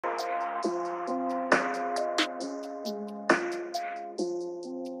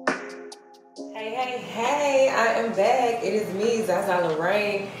Hey, I am back. It is me, Zaza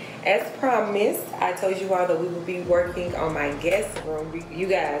Lorraine. As promised, I told you all that we will be working on my guest room. You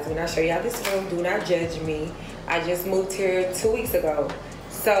guys, when I show y'all this room, do not judge me. I just moved here 2 weeks ago.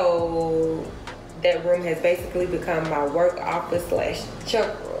 So that room has basically become my work office slash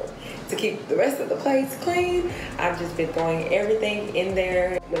junk room. To keep the rest of the place clean, I've just been throwing everything in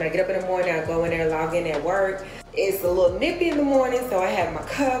there. When I get up in the morning, I go in there, log in at work. It's a little nippy in the morning, so I have my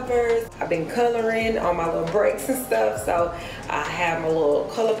covers. I've been coloring on my little breaks and stuff, so I have my little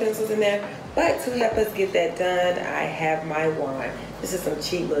color pencils in there. But to help us get that done, I have my wine. This is some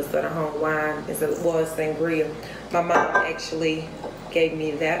cheap little Southern Home wine. It's a sangria. My mom actually gave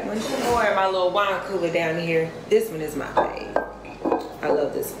me that one. Or my little wine cooler down here. This one is my fave. I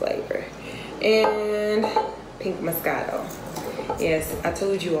love this flavor. And pink Moscato. Yes, I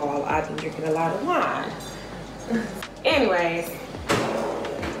told you all I've been drinking a lot of wine. Anyways,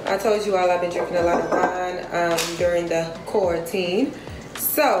 I told you all I've been drinking a lot of wine during the quarantine.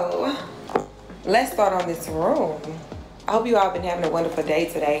 So let's start on this room. I hope you all been having a wonderful day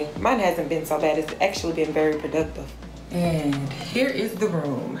today. Mine hasn't been so bad. It's actually been very productive. And here is the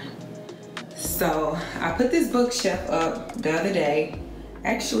room. So I put this bookshelf up the other day.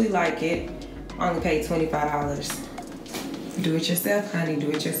 Actually like it. Only paid $25. Do it yourself, honey.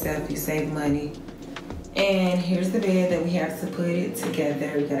 Do it yourself. You save money. And here's the bed that we have to put it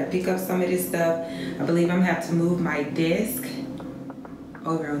together. We gotta pick up some of this stuff. I believe I'm gonna have to move my desk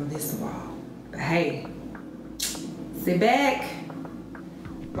over on this wall. But hey, sit back,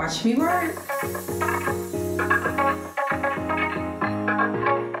 watch me work.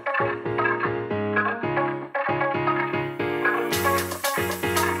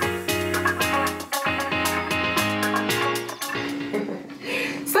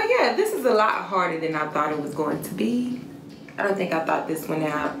 This is a lot harder than I thought it was going to be. I don't think I thought this one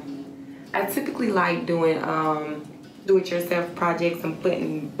out. I typically like doing do-it-yourself projects and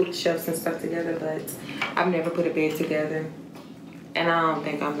putting bookshelves and stuff together, but I've never put a bed together. And I don't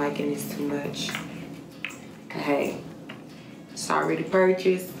think I'm liking this too much. Hey, it's already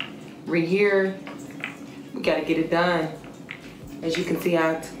purchased. We're here. We gotta get it done. As you can see,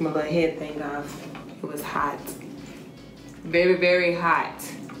 I took my little head thing off. It was hot. Very, very hot.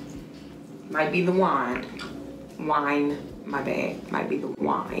 Might be the wine. Wine, my bad. Might be the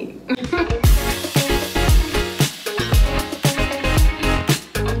wine.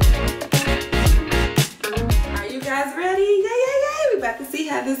 Are you guys ready? Yay, yay, yay. We're about to see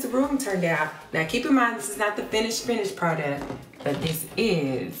how this room turned out. Now keep in mind, this is not the finished product, but this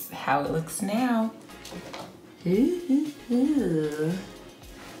is how it looks now. Ooh.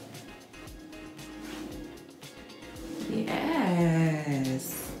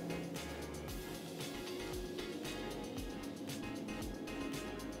 Yes.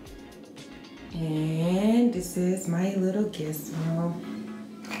 And this is my little guest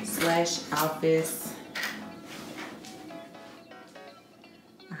room slash office.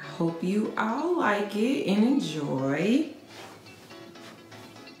 I hope you all like it and enjoy.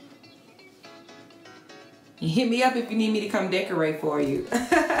 You hit me up if you need me to come decorate for you.